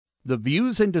The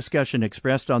views and discussion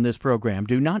expressed on this program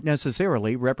do not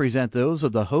necessarily represent those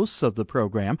of the hosts of the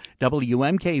program,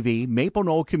 WMKV, Maple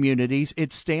Knoll Communities,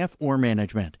 its staff, or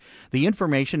management. The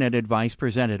information and advice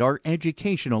presented are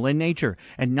educational in nature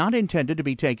and not intended to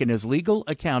be taken as legal,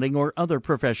 accounting, or other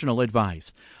professional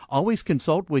advice. Always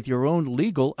consult with your own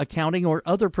legal, accounting, or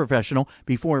other professional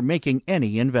before making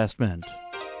any investment.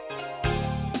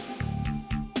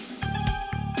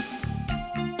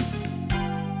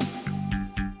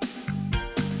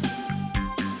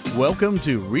 Welcome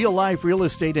to Real Life Real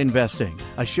Estate Investing,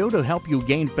 a show to help you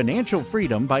gain financial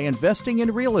freedom by investing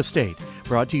in real estate.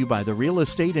 Brought to you by the Real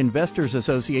Estate Investors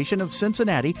Association of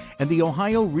Cincinnati and the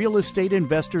Ohio Real Estate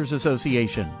Investors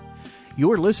Association.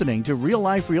 You're listening to Real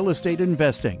Life Real Estate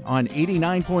Investing on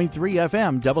 89.3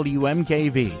 FM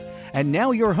WMKV. And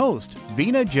now your host,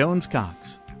 Vena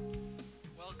Jones-Cox.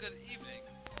 Well, good evening,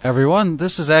 everyone.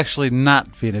 This is actually not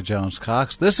Vena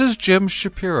Jones-Cox. This is Jim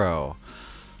Shapiro.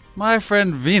 My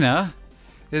friend Vena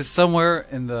is somewhere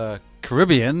in the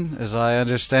Caribbean, as I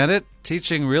understand it,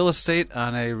 teaching real estate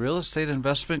on a real estate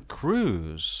investment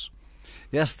cruise.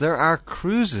 Yes, there are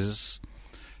cruises.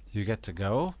 You get to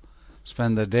go,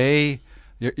 spend the day.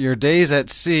 Your days at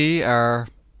sea are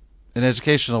in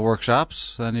educational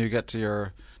workshops. Then you get to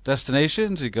your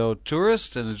destinations. You go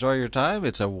tourist and enjoy your time.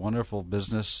 It's a wonderful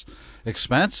business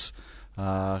expense,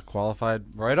 qualified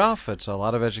write-off. It's a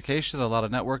lot of education, a lot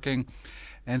of networking.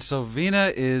 And so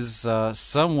Vena is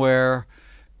somewhere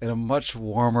in a much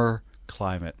warmer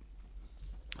climate.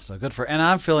 So good for, and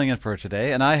I'm filling in for her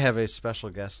today, and I have a special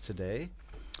guest today.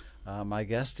 My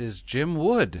guest is Jim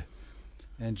Wood.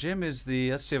 And Jim is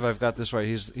let's see if I've got this right,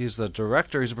 he's the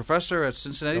director, he's a professor at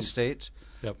Cincinnati State.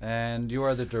 Yep. And you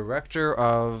are the director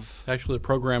of? Actually, the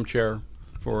program chair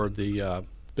for the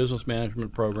business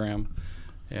management program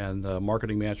and the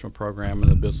marketing management program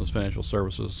and the business financial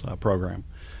services program.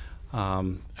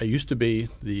 I used to be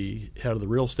the head of the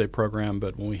real estate program,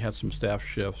 but when we had some staff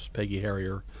shifts, Peggy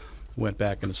Harrier went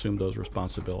back and assumed those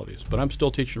responsibilities. But I'm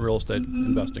still teaching real estate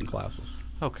investing classes.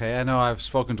 Okay, I know I've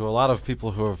spoken to a lot of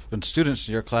people who have been students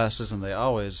in your classes, and they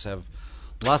always have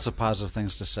lots of positive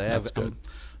things to say. That's good.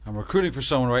 I'm recruiting for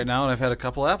someone right now, and I've had a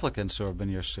couple applicants who have been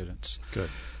your students. Good.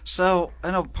 So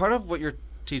I know part of what you're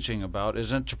teaching about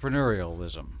is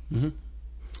entrepreneurialism. Mm-hmm.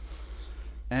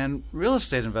 And real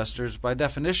estate investors, by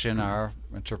definition, are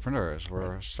entrepreneurs.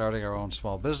 We're starting our own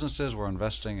small businesses. We're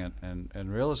investing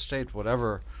in real estate,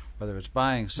 whatever, whether it's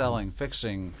buying, selling,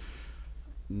 fixing,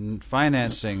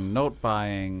 financing, note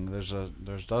buying.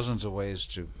 There's dozens of ways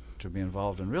to be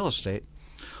involved in real estate.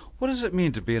 What does it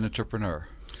mean to be an entrepreneur?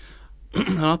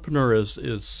 An entrepreneur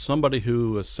is somebody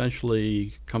who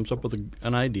essentially comes up with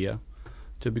an idea,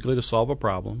 typically to solve a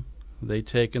problem. They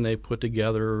take and they put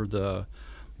together the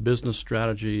business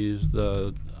strategies,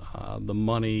 the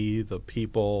money, the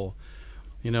people,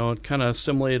 and kind of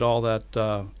assimilate all that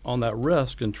on that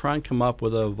risk and try and come up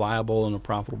with a viable and a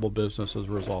profitable business as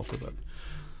a result of it.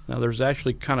 Now, there's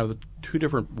actually kind of two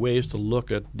different ways to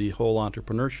look at the whole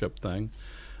entrepreneurship thing.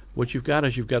 What you've got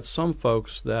is some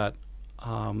folks that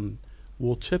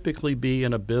will typically be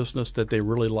in a business that they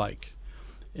really like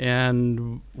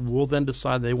and will then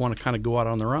decide they want to kind of go out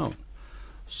on their own.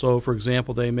 So, for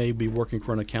example, they may be working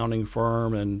for an accounting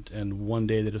firm, and one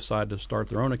day they decide to start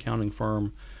their own accounting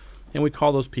firm, and we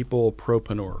call those people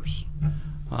propreneurs.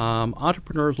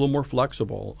 Entrepreneurs are a little more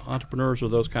flexible. Entrepreneurs are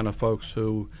those kind of folks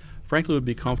who, frankly, would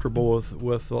be comfortable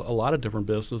with a lot of different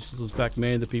businesses. In fact,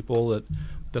 many of the people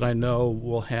that I know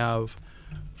will have,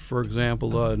 for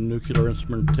example, a nuclear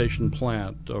instrumentation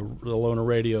plant. They'll own a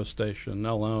radio station.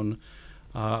 They'll own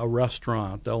a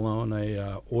restaurant. They'll own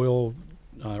a oil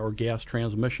or gas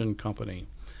transmission company,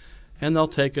 and they'll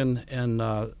take and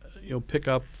pick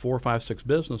up 4, 5, 6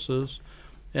 businesses,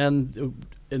 and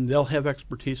they'll have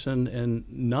expertise in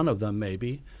none of them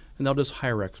maybe, and they'll just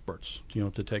hire experts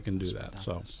to take and do that.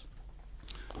 So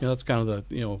that's kind of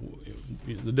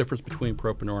the difference between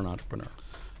propreneur and entrepreneur.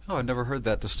 Oh, I've never heard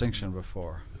that distinction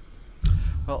before.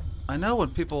 Well, I know when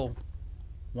people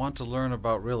want to learn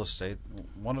about real estate,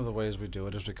 one of the ways we do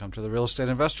it is we come to the Real Estate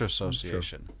Investor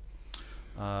Association. Sure.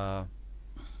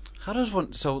 How does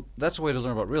one? So that's a way to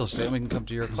learn about real estate. We can come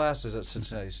to your classes at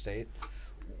Cincinnati State.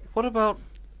 What about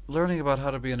learning about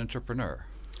how to be an entrepreneur?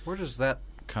 Where does that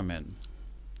come in?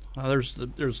 It's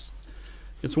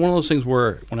one of those things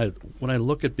where when I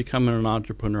look at becoming an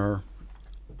entrepreneur,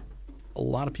 a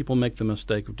lot of people make the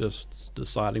mistake of just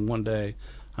deciding one day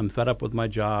I'm fed up with my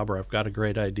job or I've got a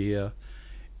great idea,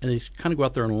 and they kind of go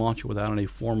out there and launch it without any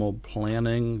formal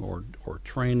planning or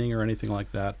training or anything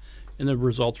like that. And the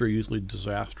results are usually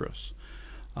disastrous.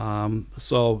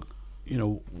 So,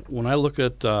 when I look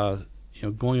at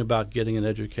going about getting an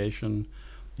education,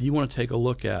 you want to take a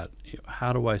look at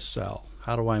how do I sell?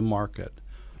 How do I market?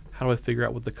 How do I figure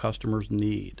out what the customers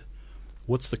need?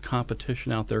 What's the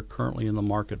competition out there currently in the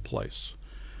marketplace?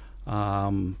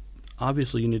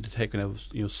 Obviously, you need to take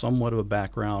somewhat of a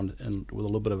background and with a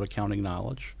little bit of accounting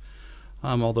knowledge.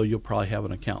 Although you'll probably have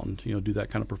an accountant, do that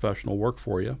kind of professional work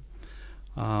for you.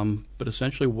 But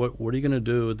essentially, what are you going to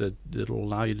do that'll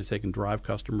allow you to take and drive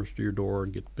customers to your door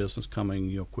and get business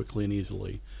coming, quickly and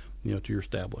easily, to your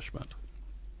establishment?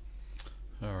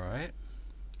 All right.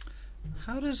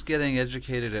 How does getting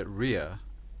educated at RIA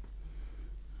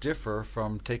differ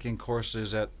from taking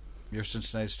courses at your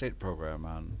Cincinnati State program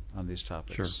on these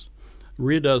topics? Sure.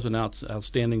 RIA does an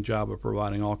outstanding job of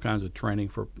providing all kinds of training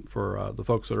for the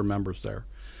folks that are members there,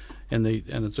 and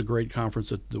it's a great conference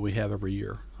that we have every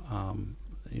year.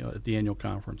 At the annual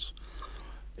conference,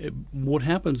 what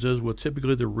happens is with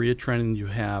typically the RIA training you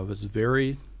have is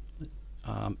very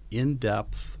in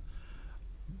depth,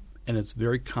 and it's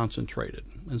very concentrated.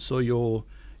 And so you'll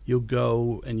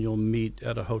go and you'll meet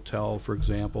at a hotel, for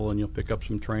example, and you'll pick up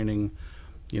some training,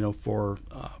 for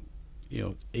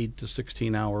 8 to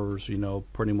 16 hours,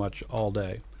 pretty much all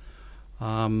day.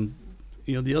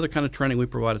 The other kind of training we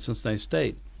provide at Cincinnati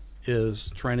State is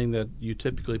training that you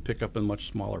typically pick up in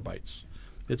much smaller bites.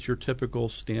 It's your typical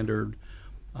standard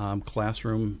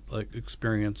classroom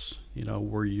experience,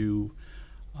 where you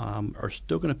are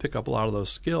still going to pick up a lot of those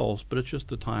skills, but it's just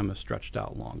the time is stretched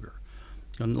out longer.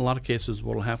 In a lot of cases,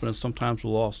 what will happen is sometimes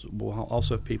we'll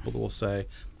also have people that will say,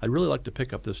 I'd really like to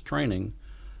pick up this training,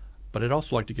 but I'd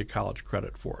also like to get college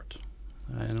credit for it.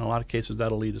 And in a lot of cases,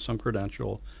 that'll lead to some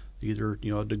credential, either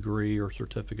a degree or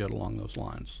certificate along those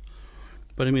lines.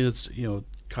 But I mean, it's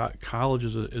college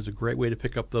is a great way to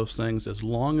pick up those things as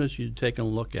long as you take a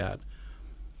look at,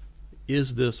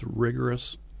 is this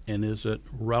rigorous and is it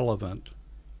relevant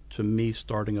to me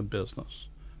starting a business?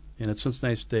 And at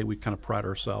Cincinnati State, we kind of pride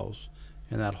ourselves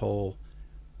in that whole,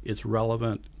 it's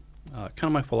relevant. Kind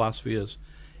of my philosophy is,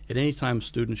 at any time,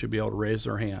 students should be able to raise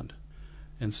their hand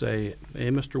and say, hey,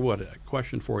 Mr. Wood, a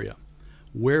question for you.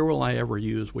 Where will I ever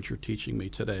use what you're teaching me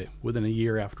today within a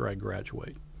year after I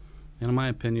graduate? And in my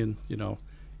opinion,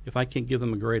 if I can't give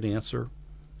them a great answer,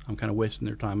 I'm kind of wasting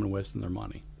their time and wasting their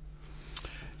money.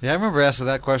 Yeah, I remember asking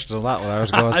that question a lot when I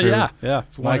was going through yeah.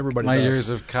 It's why everybody my does. years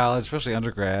of college, especially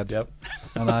undergrad. Yep.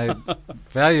 And I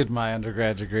valued my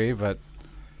undergrad degree, but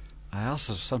I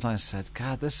also sometimes said,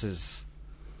 God, this is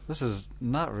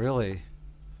not really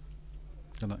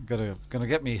gonna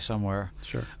get me somewhere.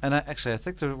 Sure. And I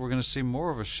think that we're going to see more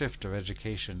of a shift of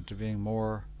education to being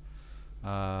more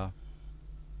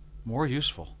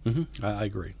useful. Mm-hmm. I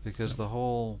agree. Because the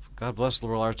whole, God bless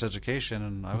liberal arts education,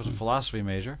 and I was a philosophy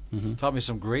major, taught me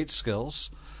some great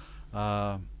skills.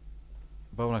 But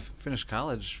when I finished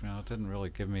college, it didn't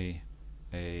really give me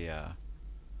a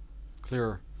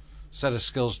clear set of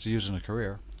skills to use in a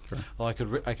career. Sure. Well, I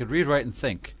could read, write, and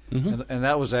think, and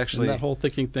that was actually, and that whole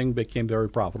thinking thing became very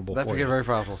profitable. That became very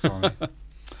profitable for me.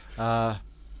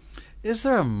 Is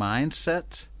there a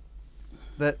mindset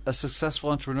that a successful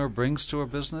entrepreneur brings to a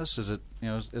business? Is it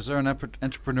is there an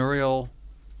entrepreneurial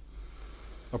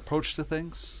approach to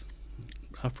things?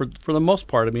 For the most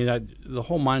part, I mean, the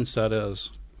whole mindset is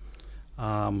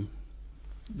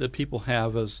that people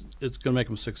have is it's going to make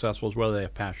them successful is whether they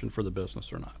have passion for the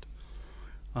business or not.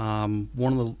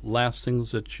 One of the last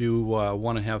things that you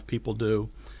want to have people do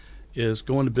is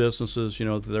go into businesses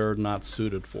that they're not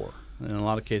suited for. And in a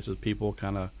lot of cases, people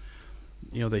kind of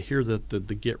they hear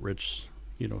the get rich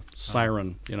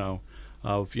siren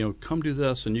of come do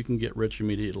this and you can get rich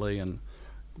immediately. And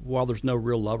while there's no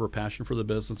real love or passion for the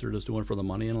business, they're just doing it for the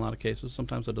money. In a lot of cases,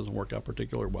 sometimes that doesn't work out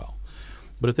particularly well.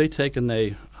 But if they take and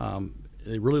they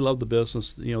really love the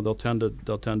business, they'll tend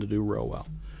to do real well.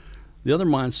 The other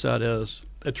mindset is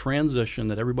a transition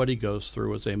that everybody goes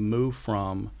through as they move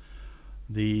from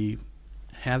the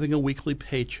having a weekly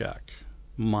paycheck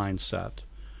mindset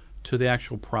to the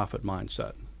actual profit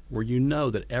mindset, where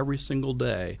that every single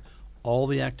day, all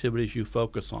the activities you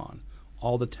focus on,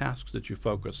 all the tasks that you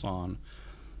focus on,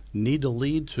 need to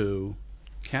lead to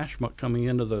cash coming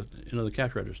into the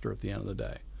cash register at the end of the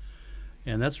day.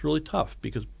 And that's really tough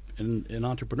because in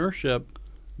entrepreneurship,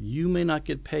 you may not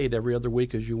get paid every other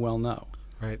week, as you well know.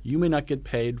 Right. You may not get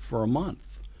paid for a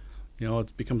month.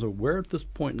 It becomes where at this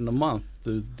point in the month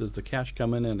does the cash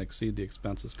come in and exceed the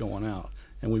expenses going out?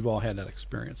 And we've all had that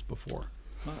experience before.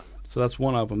 So that's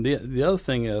one of them. The other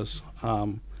thing is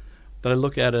that I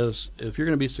look at is if you're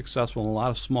going to be successful in a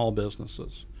lot of small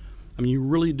businesses, I mean, you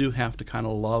really do have to kind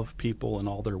of love people and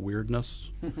all their weirdness.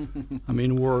 I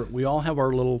mean, we all have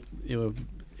our little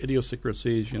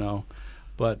idiosyncrasies,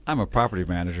 But I'm a property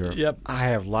manager. Yep. I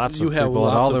have lots of You have people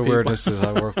and lots all of the people. weirdnesses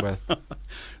I work with.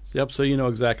 Yep, so you know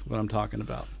exactly what I'm talking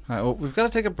about. All right, well, we've got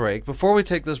to take a break. Before we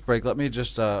take this break, let me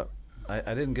just, I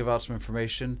didn't give out some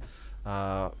information.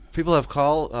 People have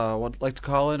would like to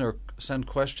call in or send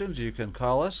questions. You can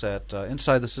call us at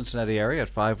inside the Cincinnati area at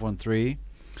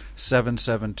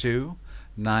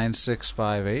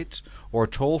 513-772-9658 or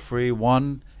toll free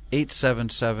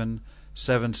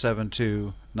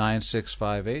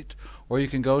 1-877-772-9658. Or you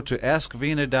can go to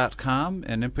askvina.com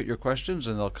and input your questions,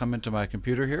 and they'll come into my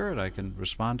computer here, and I can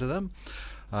respond to them.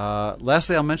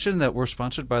 Lastly, I'll mention that we're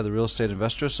sponsored by the Real Estate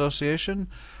Investor Association.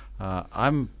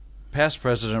 I'm past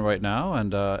president right now,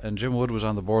 and Jim Wood was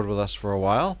on the board with us for a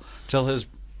while till his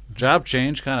job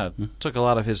change kind of took a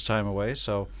lot of his time away.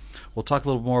 So we'll talk a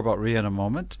little more about RIA in a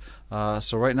moment.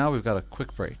 So right now we've got a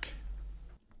quick break.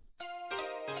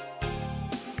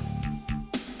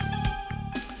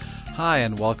 Hi,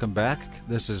 and welcome back.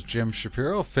 This is Jim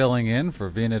Shapiro filling in for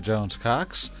Vina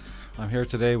Jones-Cox. I'm here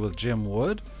today with Jim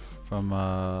Wood from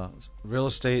real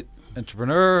estate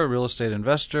entrepreneur, real estate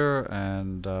investor,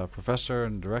 and professor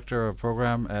and director of a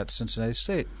program at Cincinnati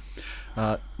State.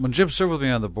 When Jim served with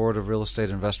me on the board of Real Estate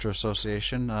Investor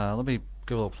Association, let me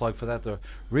give a little plug for that. The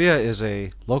RIA is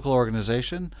a local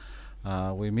organization.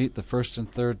 We meet the first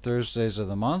and third Thursdays of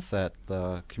the month at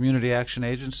the Community Action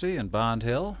Agency in Bond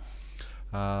Hill.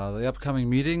 The upcoming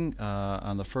meeting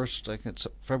on the first, I think it's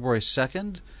February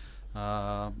 2nd,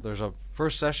 there's a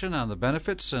first session on the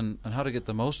benefits and how to get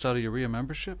the most out of your RIA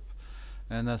membership.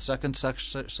 And the second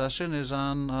session is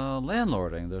on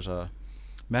landlording. There's a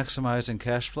maximizing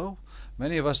cash flow.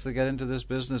 Many of us that get into this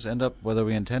business end up, whether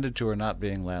we intended to or not,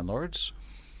 being landlords.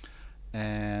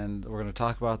 And we're going to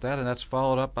talk about that. And that's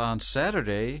followed up on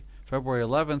Saturday, February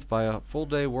 11th, by a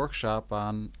full-day workshop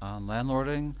on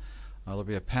landlording. There'll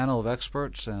be a panel of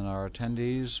experts, and our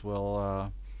attendees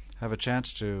will have a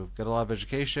chance to get a lot of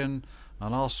education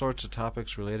on all sorts of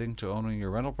topics relating to owning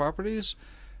your rental properties,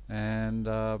 and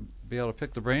be able to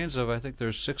pick the brains of, I think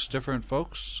there's 6 different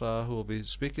folks who will be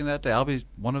speaking that day. I'll be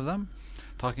one of them,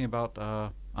 talking about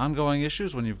ongoing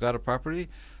issues when you've got a property,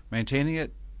 maintaining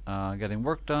it, getting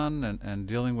work done, and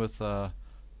dealing with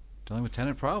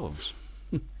tenant problems.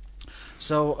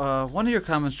 So one of your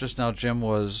comments just now, Jim,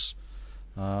 was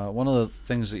one of the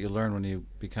things that you learn when you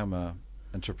become an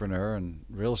entrepreneur, and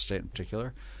real estate in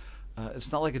particular,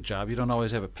 it's not like a job. You don't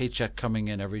always have a paycheck coming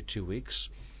in every 2 weeks.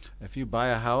 If you buy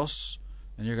a house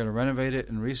and you're going to renovate it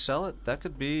and resell it, that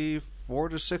could be 4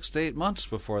 to 6 to 8 months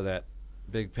before that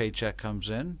big paycheck comes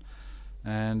in.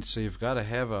 And so you've got to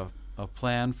have a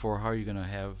plan for how you're going to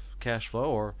have cash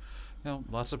flow. Or,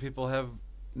 lots of people have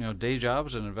day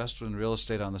jobs and invest in real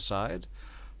estate on the side,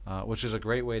 which is a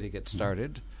great way to get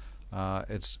started.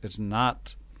 It's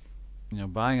not,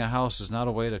 buying a house is not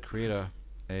a way to create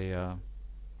an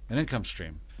income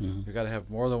stream. Mm-hmm. You've got to have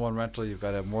more than one rental. You've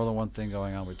got to have more than one thing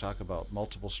going on. We talk about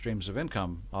multiple streams of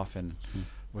income often,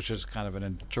 which is kind of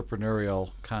an entrepreneurial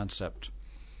concept.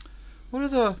 What are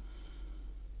the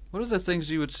things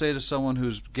you would say to someone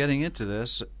who's getting into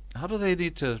this? How do they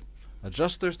need to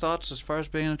adjust their thoughts as far as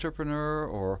being an entrepreneur,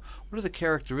 or what are the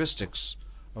characteristics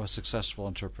of a successful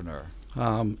entrepreneur?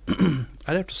 I'd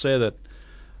have to say that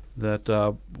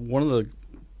one of the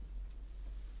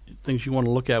things you want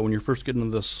to look at when you're first getting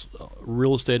into this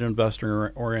real estate investor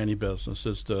or any business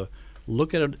is to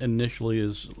look at it initially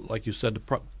as, like you said, to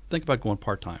think about going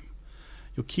part-time.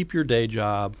 You'll keep your day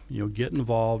job, get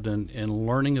involved in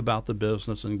learning about the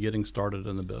business and getting started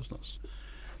in the business.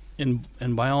 And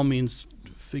by all means,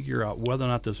 figure out whether or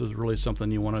not this is really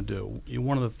something you want to do.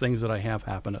 One of the things that I have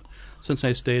happened since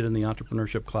I stayed in the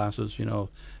entrepreneurship classes, you have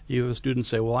a student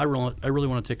say, well, I really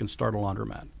want to take and start a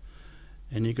laundromat.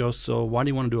 And you go, so why do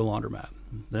you want to do a laundromat?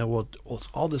 Well, it's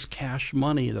all this cash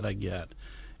money that I get,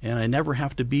 and I never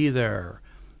have to be there,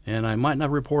 and I might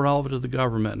not report all of it to the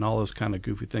government, and all those kind of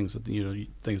goofy things that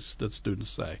things that students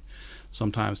say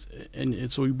sometimes.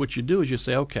 And so what you do is you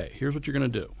say, okay, here's what you're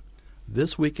going to do.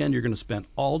 This weekend you're going to spend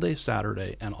all day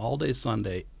Saturday and all day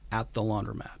Sunday at the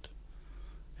laundromat,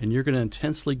 and you're going to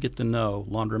intensely get to know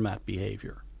laundromat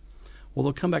behavior. Well,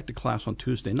 they'll come back to class on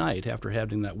Tuesday night after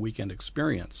having that weekend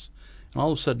experience. And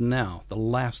all of a sudden now, the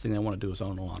last thing they want to do is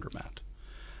own a laundromat.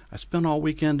 I spent all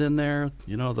weekend in there.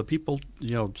 The people,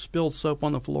 spilled soap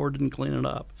on the floor, didn't clean it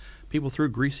up. People threw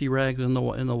greasy rags in the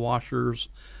washers.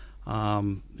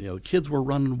 The kids were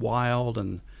running wild,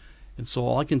 and so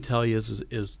all I can tell you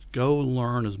is go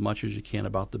learn as much as you can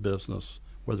about the business,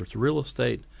 whether it's real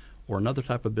estate or another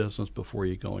type of business, before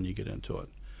you go and you get into it.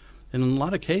 And in a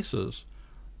lot of cases,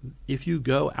 if you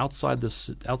go outside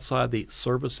the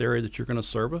service area that you're going to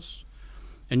service,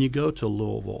 and you go to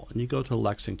Louisville and you go to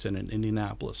Lexington and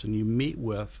Indianapolis and you meet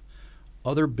with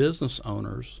other business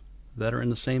owners that are in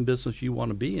the same business you want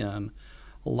to be in,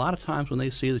 a lot of times when they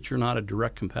see that you're not a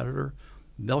direct competitor,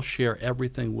 they'll share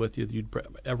everything with you that you'd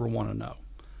ever want to know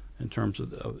in terms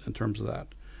of that.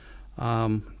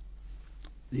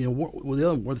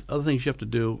 The other things you have to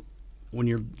do when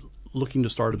you're looking to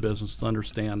start a business is to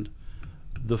understand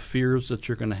the fears that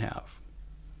you're going to have.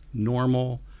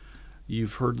 Normal.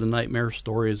 You've heard the nightmare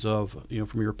stories of,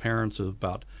 from your parents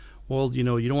about, well, you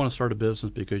don't want to start a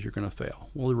business because you're going to fail.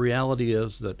 Well, the reality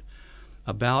is that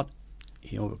about,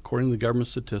 according to the government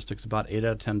statistics, about 8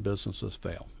 out of 10 businesses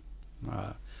fail.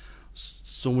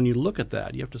 So when you look at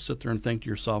that, you have to sit there and think to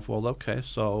yourself, well, okay,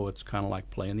 so it's kind of like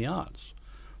playing the odds.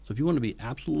 So if you want to be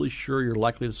absolutely sure you're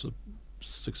likely to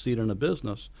succeed in a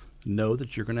business, know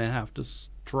that you're going to have to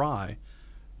try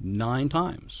 9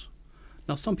 times.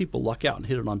 Now, some people luck out and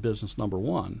hit it on business number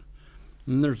 1.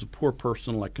 And there's a poor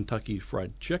person like Kentucky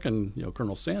Fried Chicken,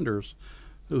 Colonel Sanders,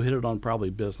 who hit it on probably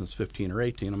business 15 or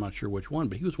 18. I'm not sure which one,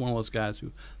 but he was one of those guys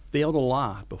who failed a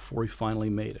lot before he finally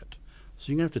made it.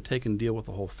 So you're going to have to take and deal with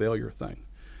the whole failure thing.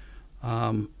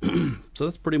 So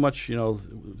that's pretty much,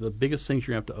 the biggest things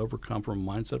you have to overcome from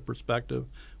a mindset perspective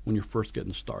when you're first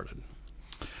getting started.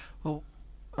 Well,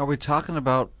 are we talking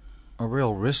about a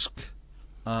real risk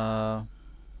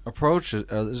approach? Is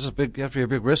this you have to be a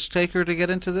big risk taker to get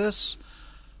into this,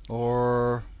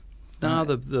 or no?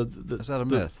 Is that a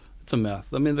myth? It's a myth.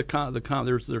 I mean,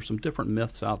 there's some different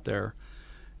myths out there,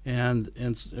 and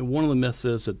one of the myths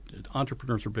is that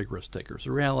entrepreneurs are big risk takers.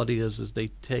 The reality is they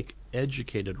take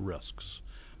educated risks.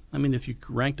 I mean, if you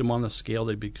ranked them on the scale,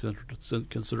 they'd be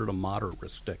considered a moderate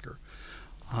risk taker.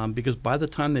 Because by the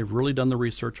time they've really done the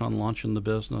research on launching the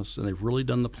business and they've really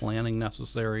done the planning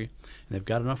necessary and they've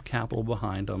got enough capital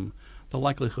behind them, the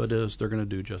likelihood is they're going to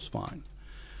do just fine.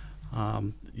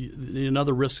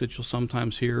 Another risk that you'll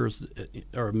sometimes hear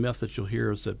or a myth that you'll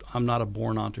hear is that I'm not a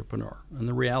born entrepreneur. And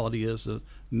the reality is that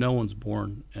no one's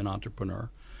born an entrepreneur.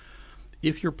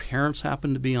 If your parents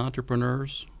happen to be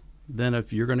entrepreneurs, then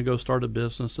if you're going to go start a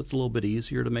business, it's a little bit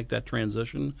easier to make that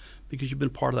transition because you've been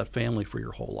part of that family for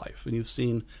your whole life and you've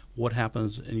seen what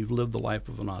happens and you've lived the life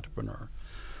of an entrepreneur.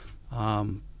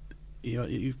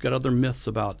 You've got other myths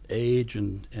about age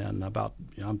and about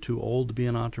I'm too old to be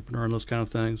an entrepreneur and those kind of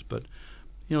things. But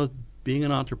being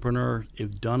an entrepreneur,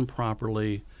 if done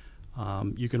properly,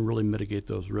 you can really mitigate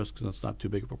those risks, and it's not too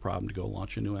big of a problem to go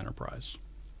launch a new enterprise.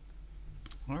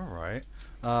 All right.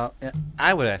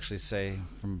 I would actually say,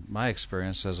 from my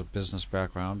experience as a business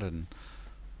background and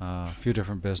a few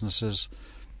different businesses,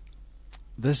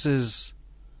 this is,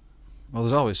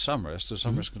 there's always some risk. There's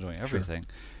some risk in doing everything.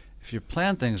 Sure. If you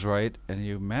plan things right and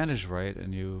you manage right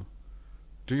and you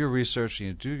do your research and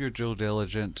you do your due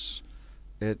diligence,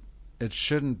 it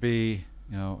shouldn't be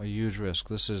a huge risk.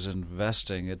 This is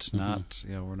investing. It's not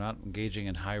we're not engaging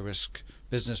in high risk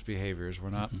business behaviors. We're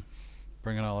not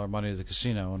bringing all our money to the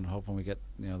casino and hoping we get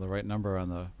the right number on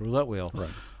the roulette wheel. Right.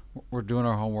 We're doing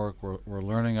our homework. We're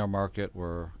learning our market.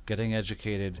 We're getting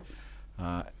educated.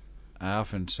 I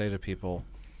often say to people,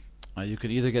 you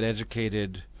can either get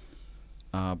educated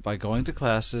by going to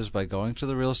classes, by going to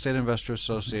the Real Estate Investor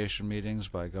Association meetings,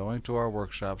 by going to our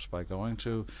workshops, by going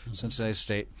to Cincinnati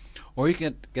State, or you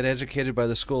can get educated by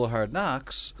the School of Hard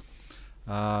Knocks.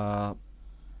 The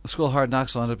School of Hard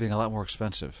Knocks will end up being a lot more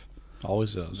expensive.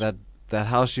 Always is. That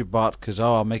house you bought because,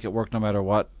 I'll make it work no matter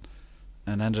what,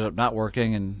 and ended up not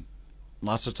working, and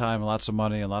lots of time, and lots of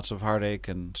money, and lots of heartache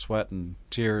and sweat and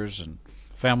tears and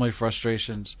family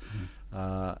frustrations.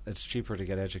 It's cheaper to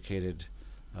get educated.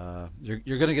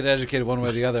 You're going to get educated one way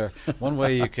or the other. One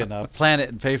way you can plan it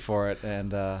and pay for it,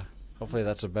 and hopefully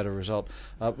that's a better result.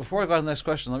 Before I go on to the next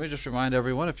question, let me just remind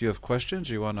everyone, if you have questions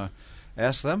or you want to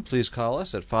ask them, please call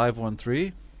us at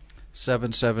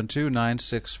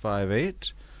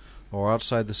 513-772-9658, or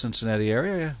outside the Cincinnati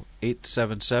area,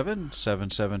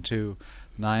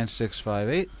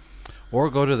 877-772-9658, or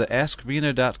go to the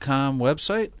AskVina.com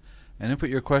website and input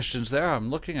your questions there. I'm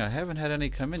looking. I haven't had any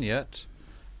come in yet,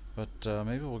 but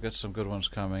maybe we'll get some good ones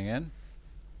coming in.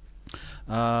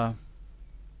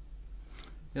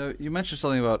 You mentioned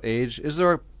something about age. Is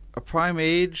there a prime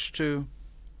age to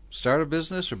start a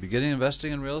business or beginning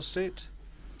investing in real estate?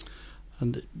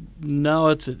 And no,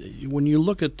 it's when you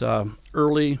look at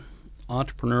early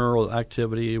entrepreneurial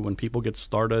activity, when people get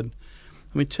started,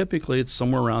 I mean, typically it's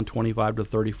somewhere around 25 to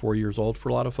 34 years old for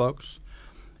a lot of folks.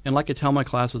 And like I tell my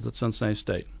classes at Cincinnati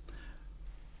State,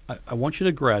 I want you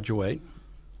to graduate,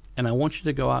 and I want you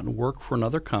to go out and work for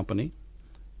another company.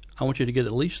 I want you to get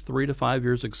at least 3 to 5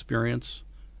 years experience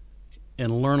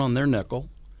and learn on their nickel.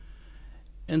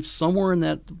 And somewhere in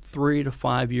that 3 to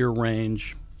 5 year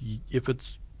range, if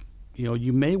it's,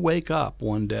 you may wake up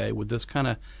one day with this kind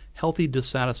of healthy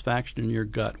dissatisfaction in your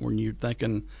gut when you're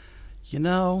thinking,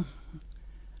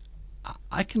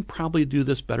 I can probably do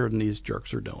this better than these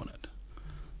jerks are doing it.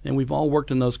 And we've all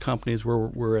worked in those companies where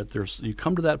you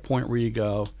come to that point where you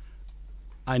go,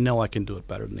 I know I can do it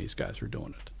better than these guys are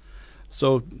doing it.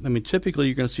 So, typically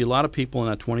you're going to see a lot of people in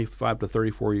that 25 to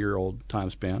 34-year-old time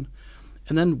span.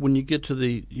 And then when you get to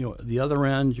the other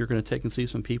end, you're going to take and see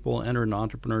some people enter into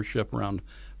entrepreneurship around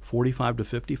 45 to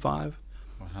 55.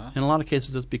 In a lot of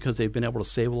cases, it's because they've been able to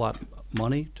save a lot of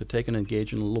money to take and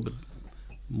engage in a little bit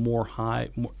more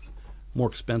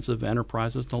expensive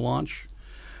enterprises to launch.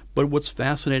 But what's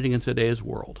fascinating in today's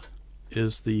world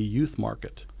is the youth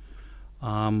market.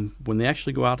 When they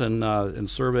actually go out and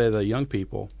survey the young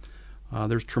people,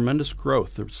 there's tremendous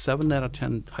growth. There's 7 out of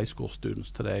 10 high school students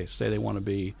today say they want to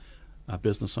be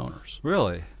business owners.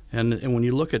 Really? And when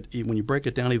you break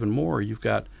it down even more, you've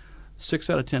got 6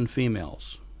 out of 10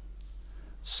 females,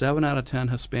 7 out of 10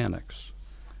 Hispanics,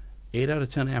 8 out of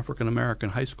 10 African American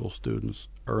high school students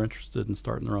are interested in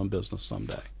starting their own business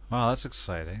someday. Wow, that's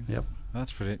exciting. Yep.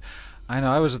 That's pretty. I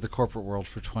know I was at the corporate world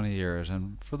for 20 years,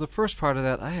 and for the first part of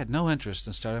that, I had no interest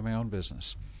in starting my own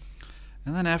business.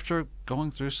 And then after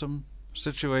going through some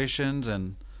situations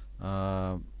and,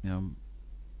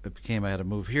 it became I had to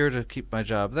move here to keep my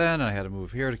job then, and I had to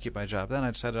move here to keep my job then. I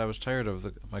decided I was tired of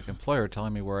my employer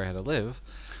telling me where I had to live,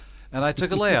 and I took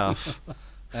a layoff,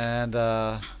 and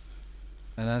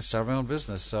then started my own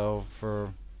business. So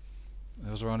it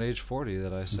was around age 40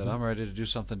 that I said, I'm ready to do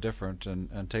something different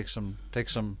and take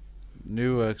some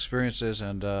new experiences,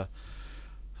 and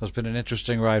it's been an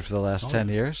interesting ride for the last 10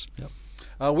 years.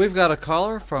 Yep. We've got a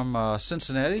caller from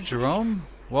Cincinnati. Jerome,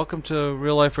 welcome to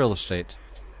Real Life Real Estate.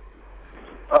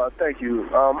 Thank you.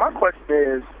 My question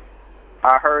is,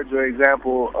 I heard your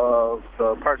example of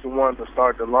the person wanting to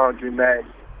start the laundromat,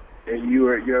 and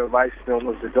your advice to them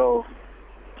was to go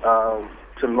to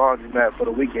the laundromat for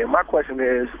the weekend. My question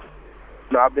is,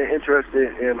 I've been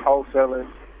interested in wholesaling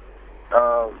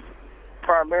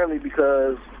primarily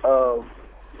because of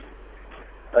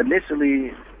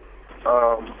initially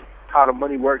how the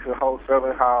money works in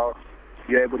wholesaling, how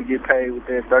you're able to get paid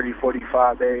within 30,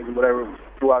 45 days or whatever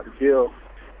throughout the deal.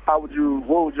 What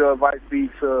would your advice be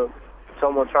to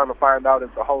someone trying to find out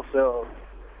if the wholesale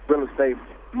real estate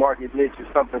market niche is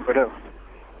something for them?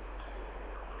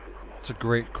 That's a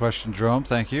great question, Jerome.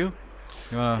 Thank you.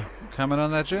 You want to comment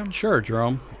on that, Jim? Sure,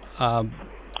 Jerome.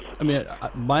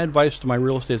 My advice to my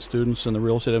real estate students in the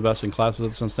real estate investing classes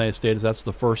at Cincinnati State is that's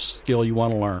the first skill you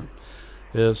want to learn.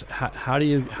 Is how do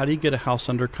you get a house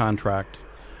under contract,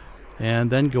 and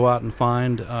then go out and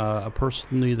find a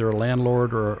person, either a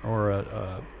landlord or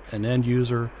an end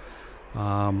user,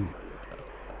 a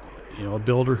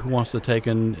builder who wants to take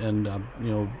and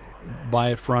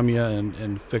buy it from you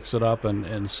and fix it up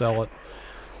and sell it.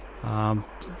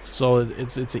 So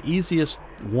it's the easiest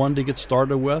one to get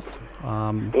started with.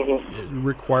 It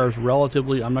requires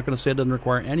relatively, I'm not going to say it doesn't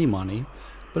require any money,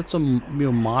 but it's a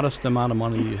modest amount of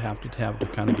money you have to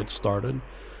kind of get started.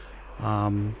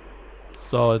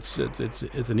 So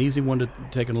it's an easy one to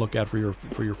take a look at for your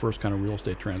first kind of real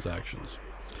estate transactions.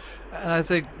 And I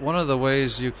think one of the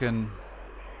ways you can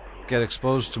get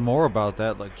exposed to more about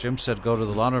that, like Jim said, go to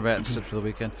the laundromat and sit for the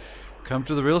weekend. Come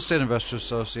to the Real Estate Investors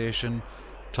Association.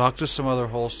 Talk to some other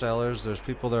wholesalers. There's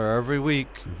people there every week,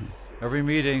 every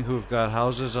meeting, who've got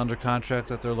houses under contract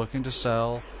that they're looking to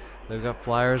sell. They've got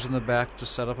flyers in the back to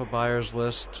set up a buyer's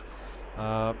list,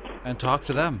 and talk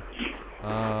to them.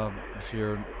 If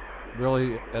you're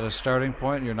really at a starting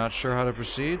point and you're not sure how to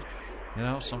proceed,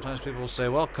 sometimes people will say,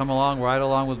 well, come along, ride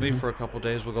along with me for a couple of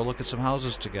days. We'll go look at some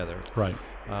houses together. Right.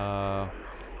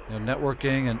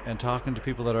 Networking and talking to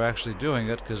people that are actually doing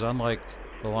it, because unlike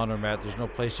the laundromat, there's no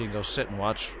place you can go sit and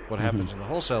watch what happens in the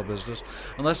wholesale business,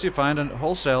 unless you find a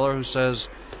wholesaler who says,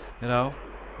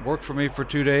 work for me for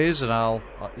 2 days and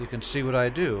you can see what I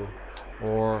do,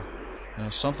 or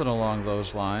something along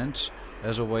those lines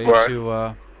as a way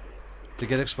to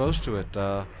get exposed to it.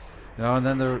 And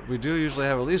then we do usually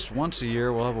have at least once a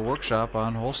year we'll have a workshop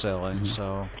on wholesaling.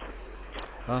 So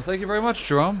thank you very much,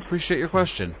 Jerome. Appreciate your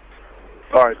question.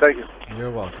 All right, thank you. You're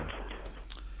welcome.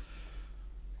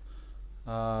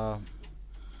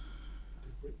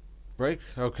 Break.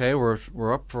 Okay,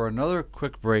 we're up for another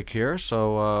quick break here.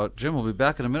 So Jim, we'll be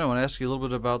back in a minute. I want to ask you a little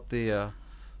bit about the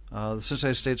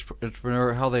Cincinnati State's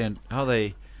entrepreneur, how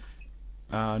they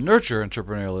nurture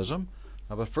entrepreneurialism.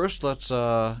 But first, let's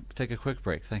take a quick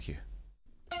break. Thank you.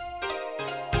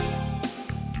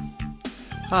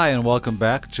 Hi, and welcome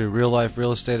back to Real Life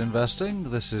Real Estate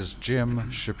Investing. This is Jim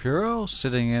Shapiro,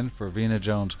 sitting in for Vena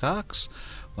Jones-Cox.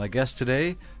 My guest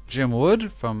today, Jim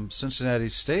Wood from Cincinnati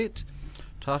State,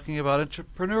 talking about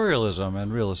entrepreneurialism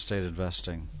and real estate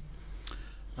investing.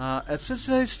 At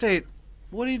Cincinnati State,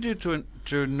 what do you do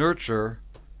to nurture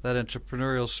that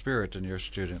entrepreneurial spirit in your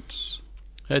students?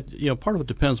 Part of it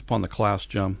depends upon the class,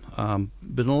 Jim.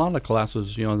 But in a lot of the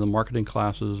classes, the marketing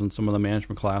classes and some of the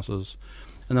management classes,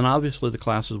 and then obviously the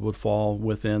classes would fall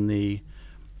within the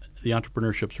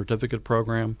entrepreneurship certificate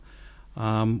program.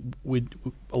 A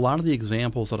lot of the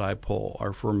examples that I pull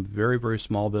are from very, very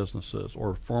small businesses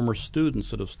or former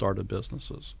students that have started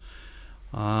businesses,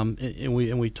 and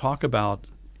we talk about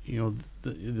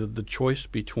the choice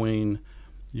between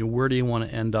where do you want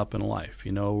to end up in life,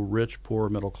 rich, poor,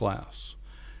 middle class,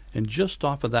 and just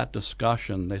off of that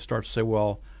discussion, they start to say,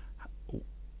 well,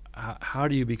 how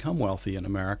do you become wealthy in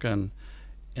America?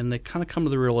 And they kind of come to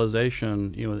the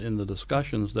realization, in the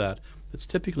discussions that it's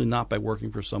typically not by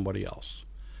working for somebody else.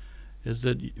 Is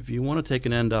that if you want to take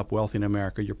and end up wealthy in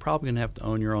America, you're probably going to have to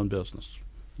own your own business,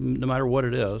 no matter what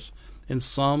it is. In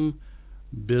some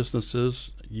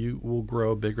businesses, you will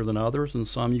grow bigger than others, and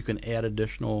some you can add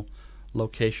additional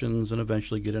locations and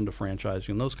eventually get into franchising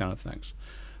and those kind of things.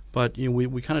 But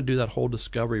we kind of do that whole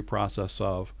discovery process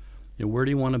of where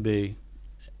do you want to be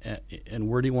and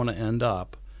where do you want to end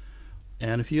up.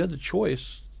 And if you had the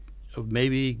choice of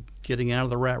maybe getting out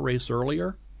of the rat race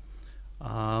earlier,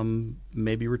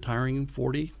 maybe retiring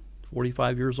 40,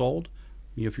 45 years old,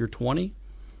 if you're 20,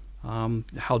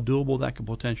 how doable that could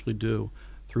potentially do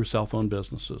through self-owned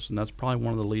businesses. And that's probably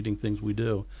one of the leading things we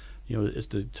do, is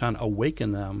to kind of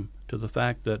awaken them to the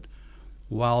fact that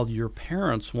while your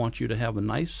parents want you to have a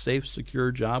nice, safe,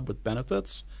 secure job with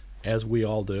benefits, as we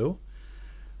all do,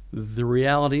 the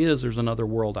reality is there's another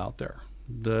world out there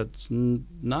that's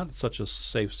not such a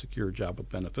safe, secure job with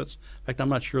benefits. In fact, I'm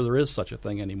not sure there is such a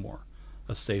thing anymore,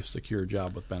 a safe, secure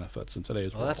job with benefits in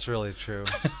today's world. That's really true.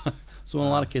 So in a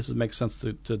lot of cases, it makes sense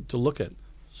to look at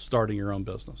starting your own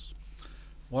business.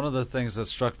 One of the things that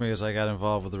struck me as I got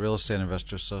involved with the Real Estate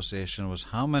Investor Association was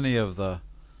how many of the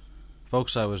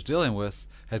folks I was dealing with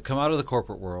had come out of the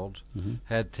corporate world,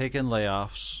 had taken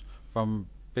layoffs from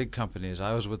big companies.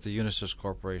 I was with the Unisys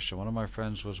Corporation. One of my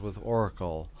friends was with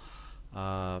Oracle.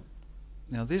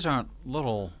 These aren't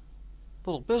little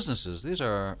businesses. These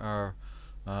are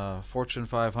Fortune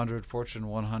 500, Fortune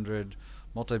 100,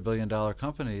 multi-billion-dollar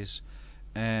companies,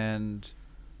 and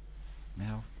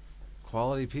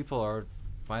quality people are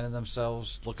finding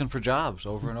themselves looking for jobs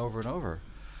over and over and over.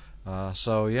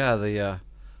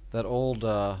 That old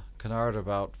canard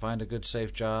about find a good,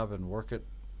 safe job and work it,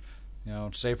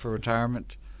 save for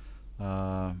retirement.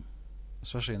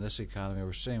 Especially in this economy,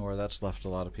 we're seeing where that's left a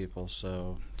lot of people.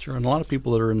 So sure, and a lot of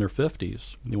people that are in their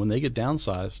 50s, when they get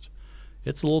downsized,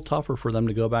 it's a little tougher for them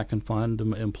to go back and find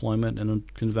employment in a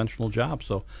conventional job.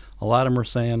 So a lot of them are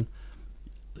saying,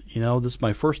 this is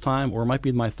my first time, or it might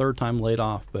be my third time laid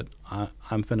off, but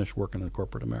I'm finished working in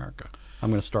corporate America.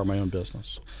 I'm going to start my own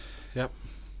business. Yep,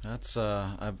 that's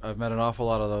I've met an awful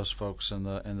lot of those folks in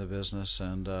the business,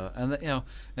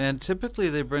 and typically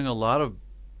they bring a lot of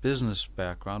business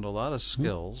background, a lot of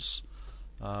skills.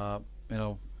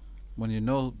 When you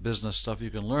know business stuff, you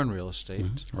can learn real estate,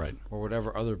 right, or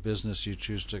whatever other business you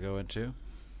choose to go into.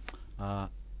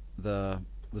 The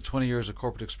 20 years of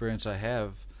corporate experience I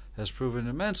have has proven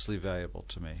immensely valuable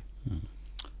to me.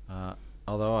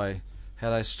 Although I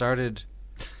started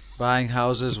buying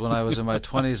houses when I was in my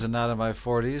 20s and not in my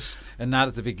 40s, and not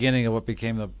at the beginning of what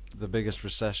became the biggest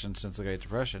recession since the Great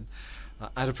Depression,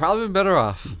 I'd have probably been better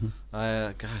off. If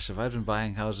I'd been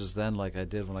buying houses then like I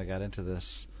did when I got into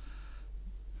this,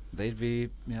 they'd be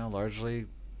largely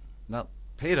not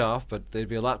paid off, but they'd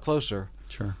be a lot closer.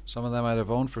 Sure. Some of them I'd have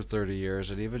owned for 30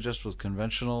 years, and even just with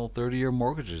conventional 30-year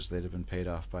mortgages, they'd have been paid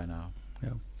off by now.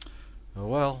 Yeah. Oh,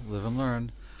 well, live and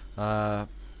learn.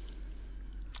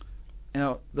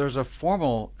 There's a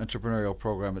formal entrepreneurial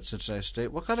program at Cincinnati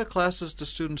State. What kind of classes do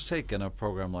students take in a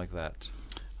program like that?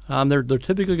 They're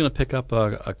typically going to pick up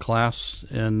a class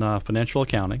in financial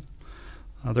accounting.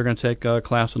 They're going to take a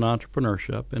class in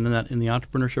entrepreneurship, and in the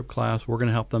entrepreneurship class, we're going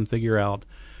to help them figure out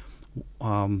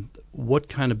what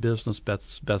kind of business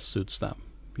best suits them.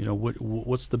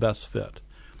 What's the best fit.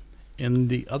 And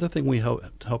the other thing we hope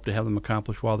to have them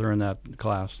accomplish while they're in that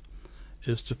class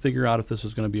is to figure out if this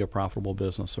is going to be a profitable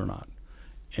business or not.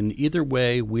 And either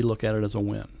way, we look at it as a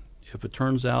win. If it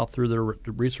turns out through the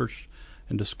research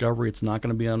and discovery it's not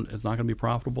going to be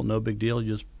profitable, no big deal.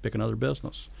 You just pick another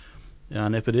business.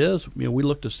 And if it is, we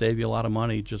look to save you a lot of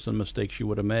money just in mistakes you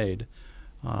would have made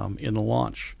in the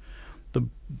launch. The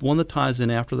one that ties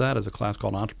in after that is a class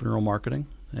called Entrepreneurial Marketing.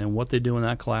 And what they do in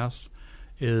that class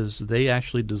is they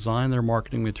actually design their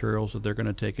marketing materials that they're going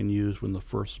to take and use within the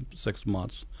first 6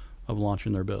 months of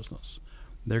launching their business.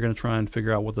 They're going to try and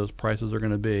figure out what those prices are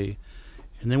going to be.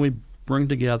 And then we bring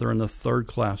together in the third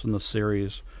class in the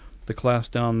series the class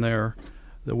down there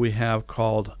that we have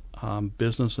called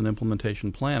Business and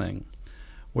Implementation Planning,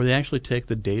 where they actually take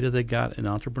the data they got in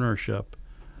entrepreneurship,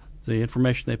 the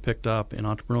information they picked up in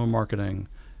entrepreneurial marketing,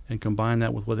 and combine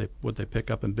that with what they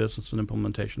pick up in business and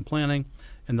implementation planning,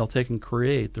 and they'll take and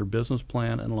create their business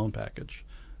plan and loan package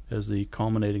as the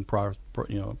culminating projects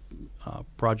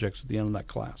at the end of that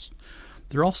class.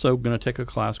 They're also going to take a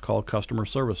class called Customer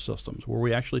Service Systems, where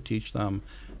we actually teach them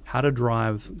how to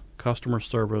drive customer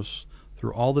service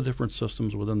through all the different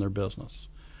systems within their business.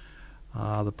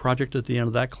 The project at the end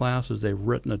of that class is they've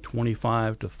written a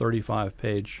 25 to 35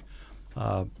 page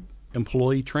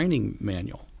employee training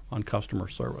manual on customer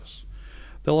service.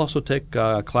 They'll also take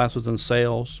classes in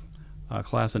sales,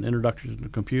 class in introduction to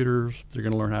computers. They're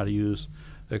going to learn how to use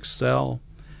Excel.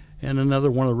 And another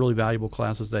one of the really valuable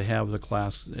classes they have is a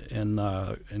class in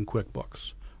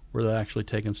QuickBooks, where they actually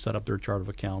take and set up their chart of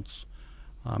accounts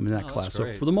in that class.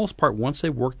 So for the most part, once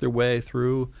they've worked their way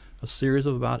through a series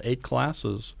of about 8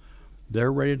 classes,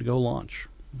 they're ready to go launch.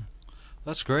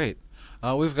 That's great.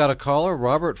 We've got a caller,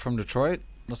 Robert from Detroit.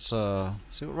 Let's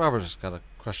see what Robert has got a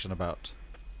question about.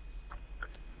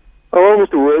 Hello,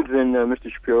 Mr. Woods and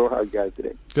Mr. Shapiro. How are you guys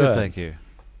today? Good, thank you.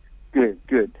 Good.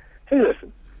 Hey,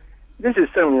 listen. This is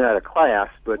certainly not a class,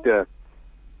 but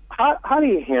how do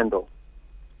you handle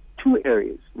 2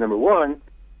 areas? Number one,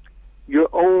 your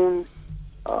own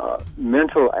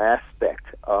mental aspect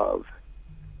of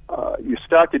you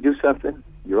start to do something,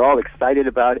 you're all excited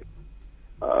about it.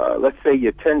 Let's say you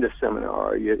attend a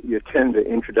seminar or you attend an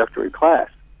introductory class.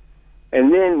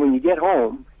 And then when you get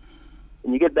home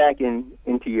and you get back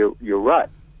into your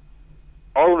rut,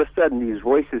 all of a sudden these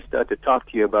voices start to talk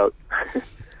to you about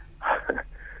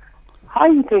how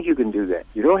do you think you can do that?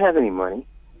 You don't have any money.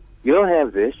 You don't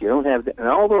have this. You don't have that. And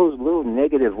all those little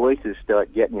negative voices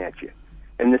start getting at you.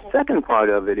 And the second part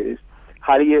of it is,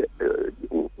 how do you,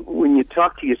 when you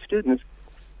talk to your students,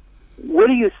 what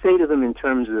do you say to them in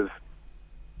terms of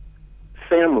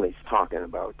families talking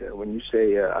about? When you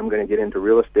say, I'm going to get into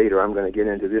real estate, or I'm going to get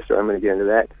into this, or I'm going to get into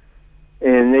that,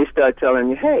 and they start telling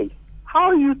you, hey,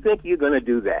 how do you think you're going to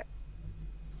do that?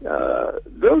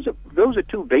 Those are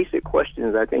 2 basic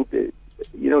questions I think that,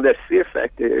 that fear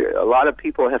factor a lot of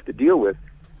people have to deal with.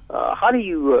 How do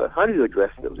you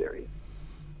address those areas?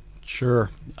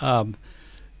 Sure.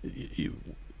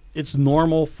 It's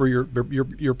normal for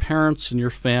your parents and your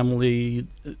family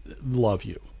love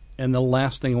you, and the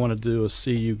last thing I want to do is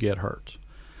see you get hurt.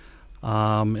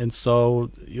 And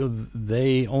so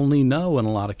they only know in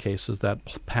a lot of cases that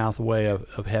pathway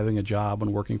of having a job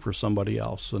and working for somebody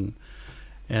else,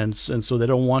 and so they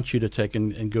don't want you to take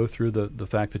and go through the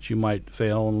fact that you might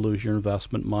fail and lose your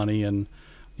investment money and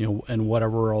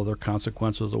whatever other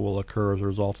consequences that will occur as a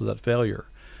result of that failure.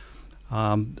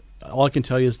 All I can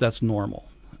tell you is that's normal.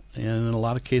 And in a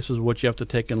lot of cases, what you have to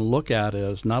take and look at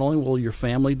is not only will your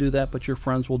family do that, but your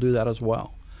friends will do that as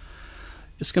well.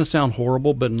 It's going to sound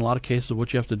horrible, but in a lot of cases,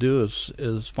 what you have to do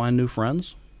is find new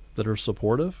friends that are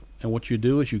supportive. And what you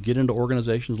do is you get into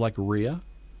organizations like RIA,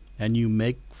 and you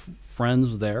make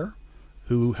friends there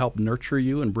who help nurture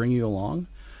you and bring you along,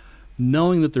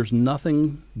 knowing that there's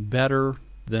nothing better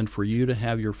than for you to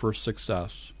have your first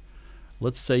success.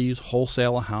 Let's say you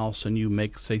wholesale a house and you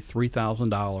make, say,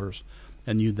 $3,000,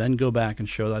 and you then go back and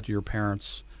show that to your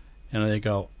parents, and they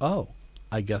go, oh,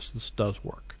 I guess this does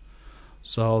work.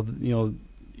 So,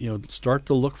 start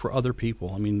to look for other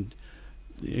people. I mean,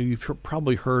 you've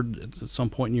probably heard at some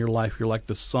point in your life you're like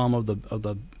the sum of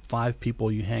the 5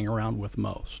 people you hang around with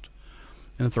most.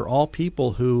 And if they're all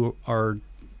people who are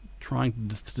trying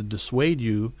to dissuade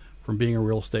you from being a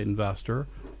real estate investor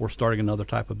or starting another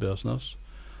type of business,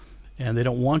 and they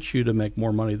don't want you to make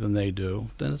more money than they do,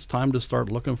 then it's time to start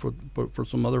looking for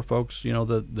some other folks,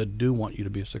 that do want you to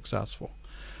be successful.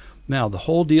 Now, the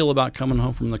whole deal about coming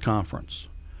home from the conference,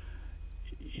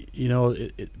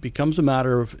 it becomes a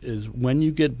matter of is when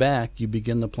you get back, you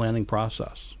begin the planning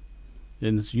process.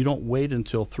 And you don't wait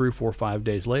until 3, 4, 5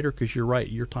 days later, because you're right,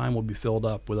 your time will be filled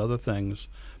up with other things,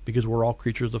 because we're all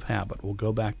creatures of habit. We'll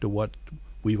go back to what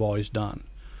we've always done.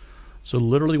 So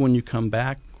literally when you come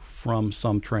back from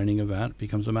some training event, it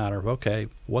becomes a matter of, okay,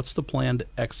 what's the plan to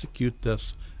execute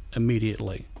this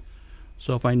immediately?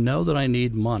 So if I know that I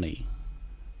need money,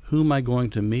 who am I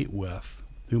going to meet with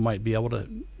who might be able to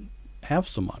have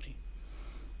some money?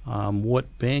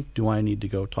 What bank do I need to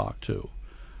go talk to?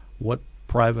 What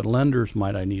private lenders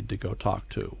might I need to go talk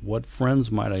to? What friends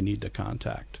might I need to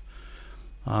contact?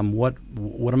 What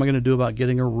am I going to do about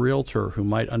getting a realtor who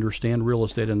might understand real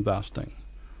estate investing?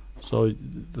 So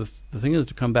the thing is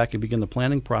to come back and begin the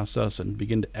planning process and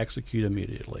begin to execute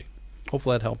immediately.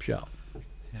 Hopefully that helps you out.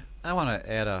 Yeah. I want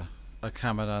to add a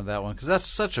comment on that one because that's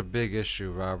such a big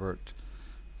issue, Robert.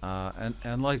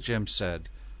 And like Jim said,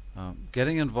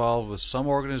 getting involved with some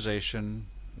organization,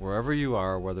 wherever you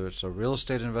are, whether it's a real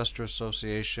estate investor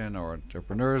association or an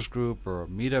entrepreneurs group or a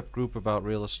meetup group about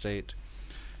real estate,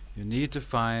 you need to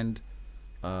find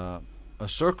a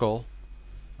circle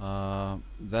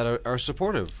that are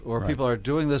supportive, where people are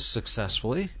doing this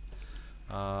successfully,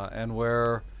 and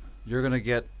where you're going to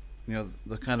get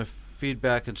the kind of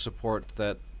feedback and support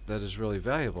that is really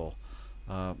valuable.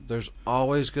 There's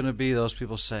always going to be those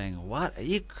people saying, "What? Are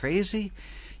you crazy?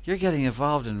 You're getting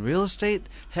involved in real estate?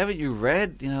 Haven't you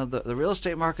read? The real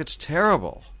estate market's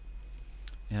terrible."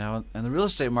 And the real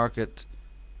estate market,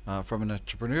 from an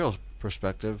entrepreneurial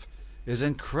perspective, is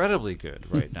incredibly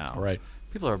good right now. Right.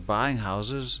 People are buying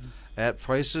houses at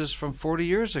prices from 40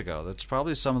 years ago. That's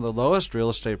probably some of the lowest real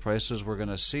estate prices we're going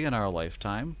to see in our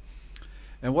lifetime.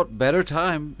 And what better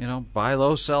time, buy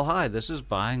low, sell high. This is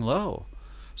buying low.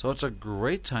 So it's a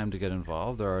great time to get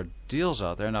involved. There are deals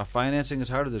out there. Now, financing is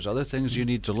harder. There's other things you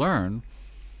need to learn.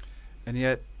 And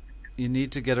yet, you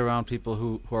need to get around people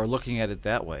who are looking at it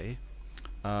that way.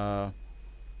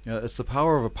 It's the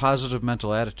power of a positive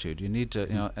mental attitude. You need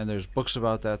to, and there's books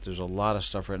about that. There's a lot of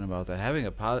stuff written about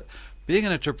that. Being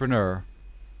an entrepreneur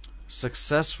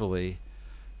successfully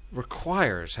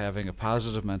requires having a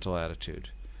positive mental attitude.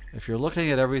 If you're looking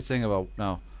at everything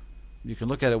you can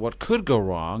look at it what could go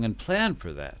wrong and plan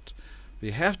for that. But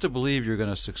you have to believe you're going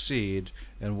to succeed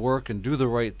and work and do the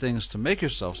right things to make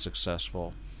yourself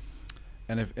successful.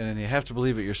 And you have to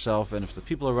believe it yourself. And if the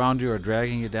people around you are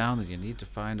dragging you down, then you need to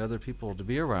find other people to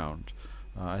be around.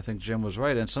 I think Jim was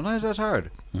right, and sometimes that's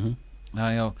hard. Mm-hmm.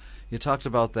 Now, you talked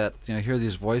about that. Hear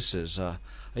these voices. I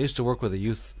used to work with a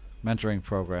youth mentoring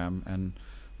program, and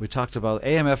we talked about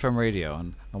AM/FM radio.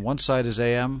 And on one side is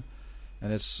AM,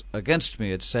 and it's against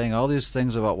me. It's saying all these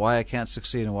things about why I can't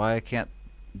succeed and why I can't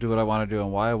do what I want to do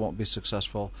and why I won't be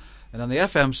successful. And on the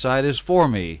FM side is for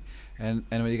me. And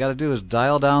what you got to do is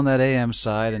dial down that AM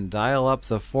side and dial up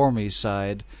the for me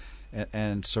side,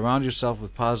 and surround yourself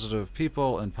with positive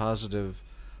people and positive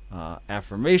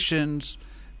affirmations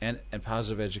and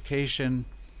positive education.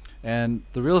 And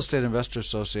the real estate investor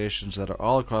associations that are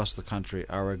all across the country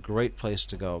are a great place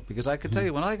to go. Because I can tell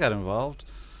you, when I got involved,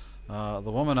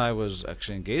 the woman I was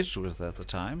actually engaged with at the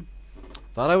time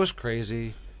thought I was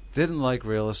crazy, didn't like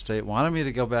real estate, wanted me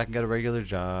to go back and get a regular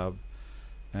job.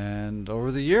 And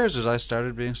over the years, as I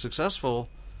started being successful,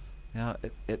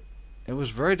 it was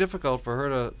very difficult for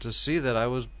her to see that I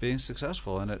was being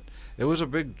successful, and it was a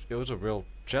real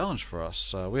challenge for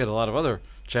us. We had a lot of other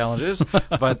challenges,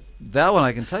 but that one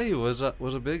I can tell you was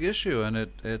a big issue, and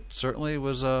it certainly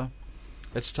was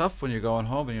it's tough when you're going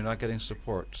home and you're not getting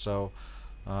support. So,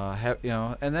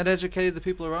 and then educating the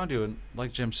people around you, and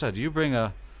like Jim said, you bring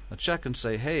a check and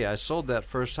say, "Hey, I sold that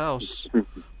first house."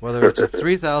 Whether it's a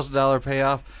 $3,000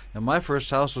 payoff, and my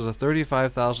first house was a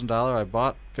 $35,000. I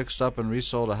bought, fixed up, and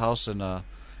resold a house in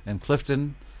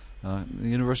Clifton, the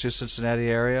University of Cincinnati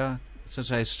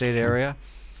State area,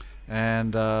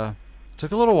 and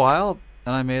took a little while,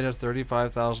 and I made a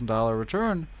 $35,000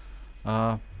 return.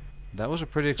 That was a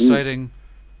pretty exciting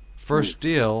first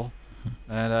deal,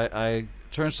 and I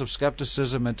turned some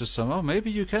skepticism into some,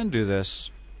 maybe you can do this.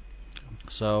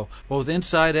 So, both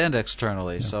inside and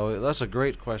externally. Yeah. So, that's a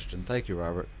great question. Thank you,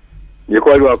 Robert. You're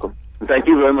quite welcome. Thank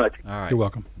you very much. All right. You're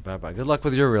welcome. Bye-bye. Good luck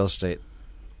with your real estate.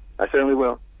 I certainly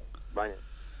will. Bye now.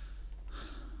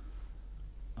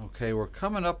 Okay, we're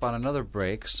coming up on another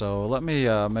break, so let me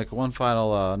make one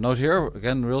final note here.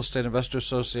 Again, Real Estate Investor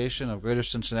Association of Greater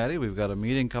Cincinnati. We've got a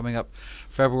meeting coming up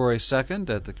February 2nd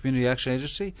at the Community Action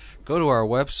Agency. Go to our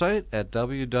website at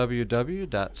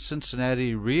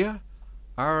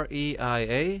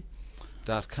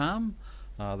www.cincinnatireia.com.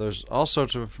 There's all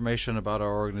sorts of information about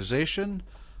our organization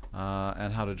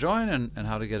and how to join and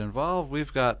how to get involved.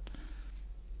 We've got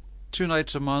 2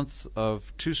 nights a month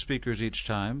of 2 speakers each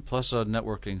time, plus a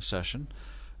networking session.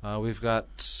 We've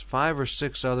got 5 or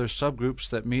 6 other subgroups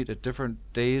that meet at different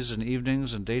days and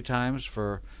evenings and daytimes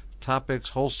for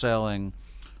topics: wholesaling,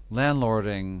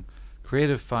 landlording,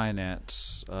 creative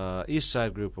finance, East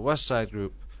Side group, a West Side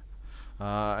group.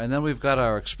 And then we've got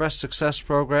our Express Success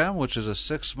program, which is a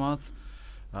 6-month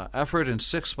effort in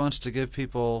 6 months to give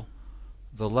people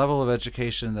the level of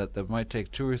education that might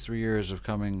take 2 or 3 years of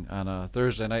coming on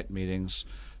Thursday night meetings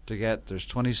to get. There's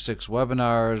 26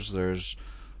 webinars. There's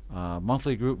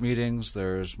monthly group meetings.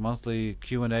 There's monthly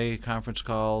Q&A conference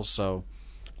calls. So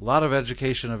a lot of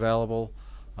education available.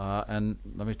 And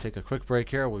let me take a quick break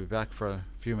here. We'll be back for a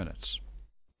few minutes.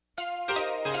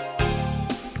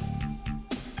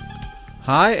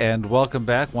 Hi, and welcome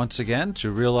back once again to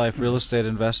Real Life Real Estate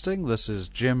Investing. This is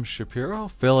Jim Shapiro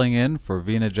filling in for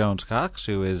Vina Jones-Cox,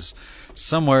 who is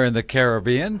somewhere in the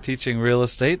Caribbean teaching real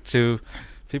estate to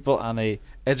people on a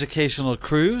educational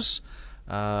cruise.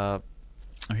 I'm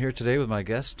here today with my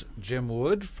guest, Jim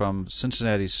Wood from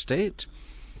Cincinnati State.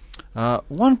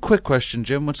 One quick question,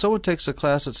 Jim. When someone takes a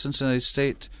class at Cincinnati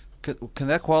State, can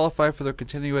that qualify for their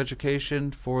continuing education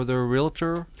for their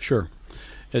realtor? Sure.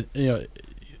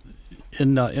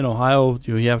 In Ohio,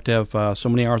 you have to have so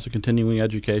many hours of continuing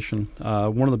education.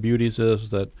 One of the beauties is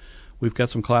that we've got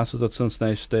some classes at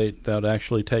Cincinnati State that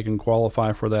actually take and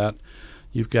qualify for that.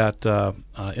 You've got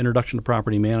Introduction to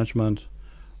Property Management,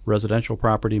 Residential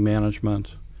Property Management,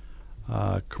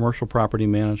 Commercial Property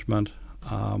Management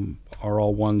are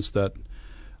all ones that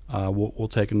will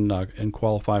take and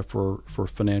qualify for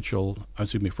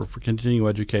continuing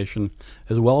education,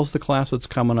 as well as the class that's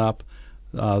coming up.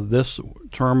 This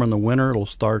term in the winter, it'll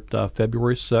start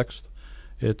February 6th.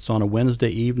 It's on a Wednesday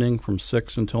evening from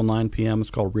 6 until 9 p.m. It's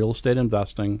called Real Estate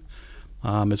Investing.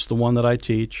 It's the one that I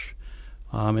teach,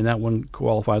 and that one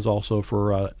qualifies also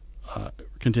for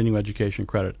continuing education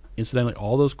credit. Incidentally,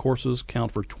 all those courses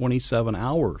count for 27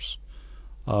 hours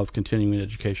of continuing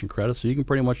education credit, so you can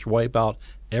pretty much wipe out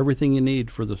everything you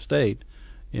need for the state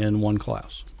in one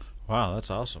class. Wow,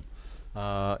 that's awesome.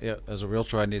 As a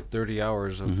realtor, I need 30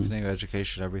 hours of continuing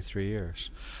education every 3 years.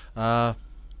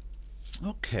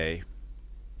 Okay.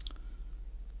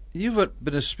 You've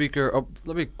been a speaker. Oh,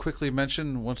 let me quickly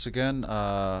mention once again,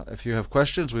 if you have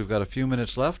questions, we've got a few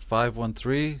minutes left.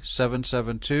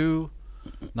 513-772-9658.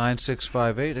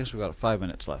 I guess we've got 5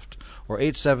 minutes left. Or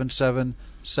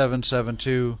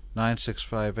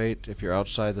 877-772-9658 if you're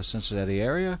outside the Cincinnati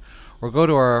area. Or go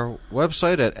to our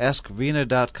website at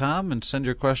askvina.com and send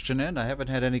your question in. I haven't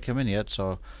had any come in yet,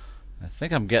 so I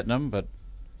think I'm getting them, but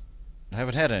I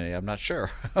haven't had any. I'm not sure.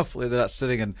 Hopefully they're not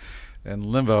sitting in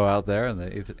limbo out there in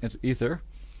the ether.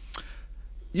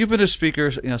 You've been a speaker.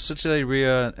 Cincinnati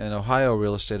REIA and Ohio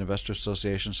Real Estate Investor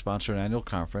Association sponsor an annual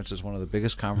conference. It's one of the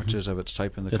biggest conferences of its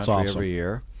type in the country every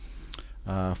year.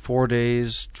 4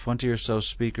 days, 20 or so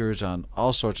speakers on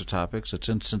all sorts of topics. It's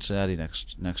in Cincinnati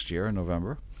next year in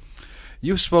November.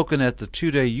 You've spoken at the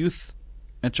 2-day Youth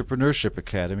Entrepreneurship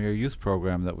Academy, or youth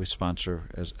program that we sponsor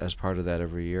as part of that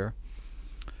every year.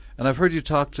 And I've heard you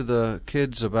talk to the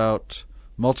kids about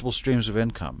multiple streams of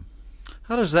income.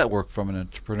 How does that work from an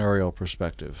entrepreneurial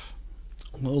perspective?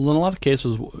 Well, in a lot of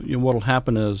cases, what will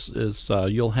happen is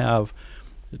you'll have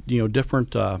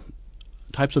different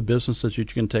types of businesses that you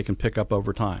can take and pick up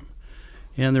over time.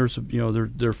 And there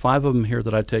are 5 of them here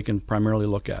that I take and primarily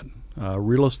look at.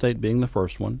 Real estate being the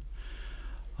first one.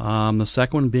 The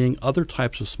second one being other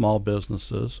types of small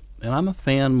businesses. And I'm a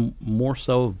fan more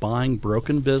so of buying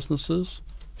broken businesses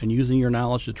and using your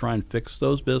knowledge to try and fix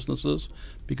those businesses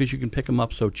because you can pick them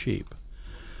up so cheap.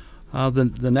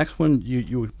 The next one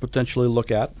you would potentially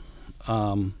look at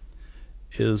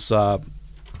is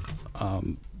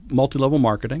multi-level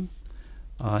marketing.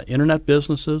 Internet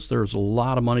businesses, there's a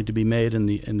lot of money to be made in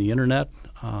the internet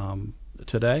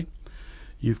today.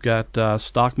 You've got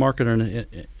stock market and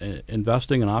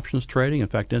investing and options trading. In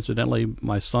fact, incidentally,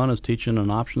 my son is teaching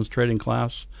an options trading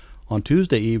class on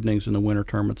Tuesday evenings in the winter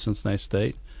term at Cincinnati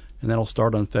State, and that'll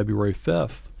start on February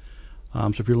 5th.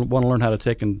 So if you want to learn how to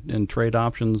take and trade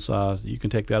options, you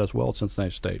can take that as well at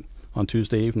Cincinnati State on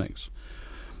Tuesday evenings.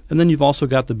 And then you've also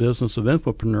got the business of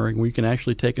infopreneuring, where you can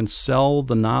actually take and sell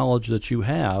the knowledge that you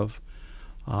have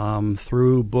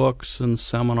through books and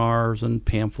seminars and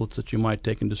pamphlets that you might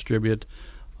take and distribute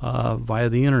via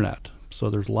the internet. So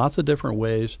there's lots of different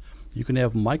ways you can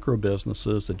have micro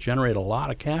businesses that generate a lot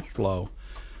of cash flow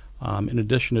in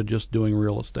addition to just doing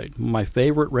real estate. My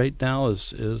favorite right now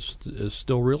is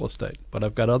still real estate, but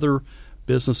I've got other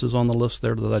businesses on the list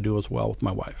there that I do as well with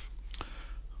my wife.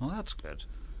 Well, that's good.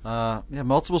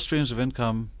 Multiple streams of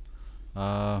income.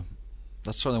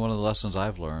 That's certainly one of the lessons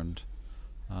I've learned.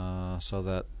 So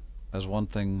that as one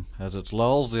thing has its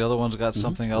lulls, the other one's got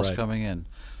something else coming in.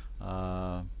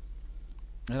 And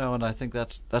I think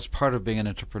that's part of being an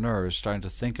entrepreneur, is starting to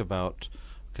think about,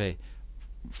 okay,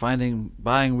 buying,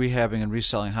 rehabbing, and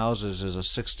reselling houses is a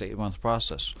 6 to 8 month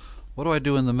process. What do I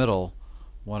do in the middle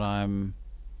when I'm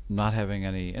not having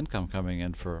any income coming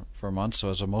in for months, so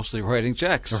as I'm mostly writing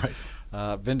checks? Right.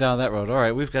 Been down that road. All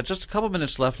right, we've got just a couple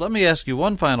minutes left. Let me ask you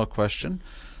one final question.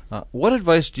 What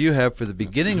advice do you have for the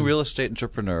beginning real estate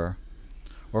entrepreneur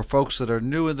or folks that are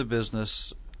new in the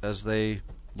business as they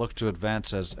look to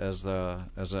advance as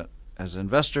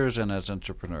investors and as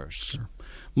entrepreneurs? Sure.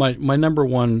 My number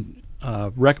one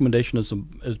recommendation is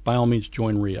by all means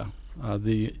join RIA.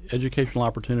 The educational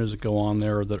opportunities that go on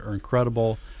there that are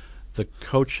incredible. The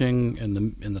coaching and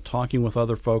the talking with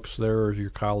other folks there, your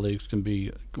colleagues, can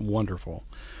be wonderful.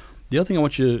 The other thing I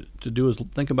want you to do is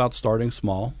think about starting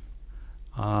small.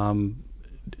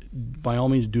 By all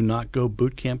means, do not go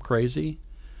boot camp crazy.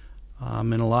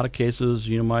 In a lot of cases,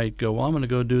 you might go, well, I'm going to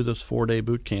go do this 4-day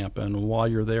boot camp, and while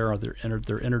you're there, their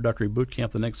introductory boot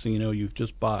camp, the next thing you know, you've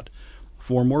just bought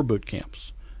 4 more boot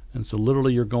camps. And so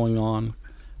literally you're going on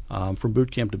from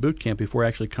boot camp to boot camp before you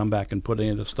actually come back and put any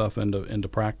of this stuff into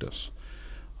practice.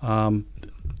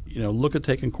 Look at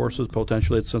taking courses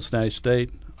potentially at Cincinnati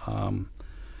State.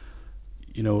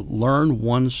 Learn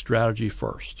one strategy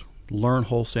first. Learn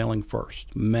wholesaling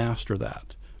first. Master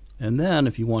that. And then,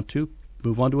 if you want to,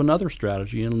 move on to another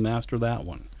strategy and master that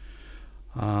one.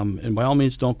 And by all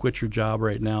means, don't quit your job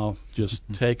right now. Just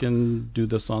take and do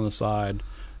this on the side,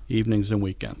 evenings and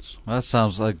weekends. Well, that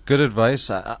sounds like good advice.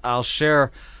 I'll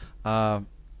share.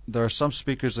 There are some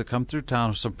speakers that come through town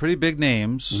with some pretty big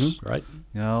names, right?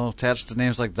 Attached to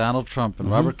names like Donald Trump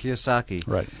and Robert Kiyosaki,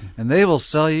 right? And they will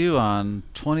sell you on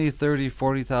 $20,000,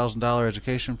 $30,000, $40,000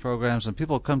 education programs, and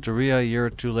people come to RIA a year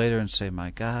or two later and say, "My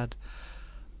God,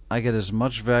 I get as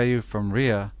much value from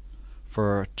RIA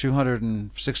for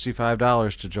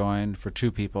 $265 to join for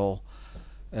 2 people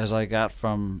as I got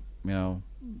from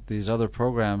these other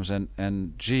programs,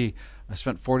 and gee, I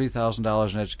spent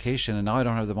 $40,000 in education, and now I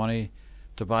don't have the money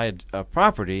to buy a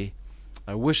property.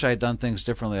 I wish I'd done things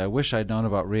differently. I wish I'd known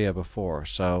about RIA before."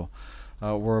 So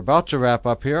we're about to wrap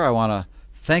up here. I want to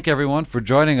thank everyone for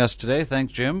joining us today.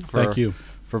 Thank Jim thank you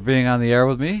for being on the air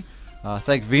with me.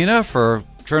 Thank Vina for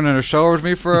turning her show over to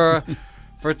me for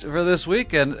this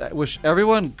week, and I wish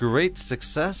everyone great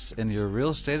success in your real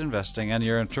estate investing and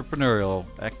your entrepreneurial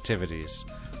activities.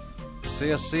 See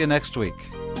you next week.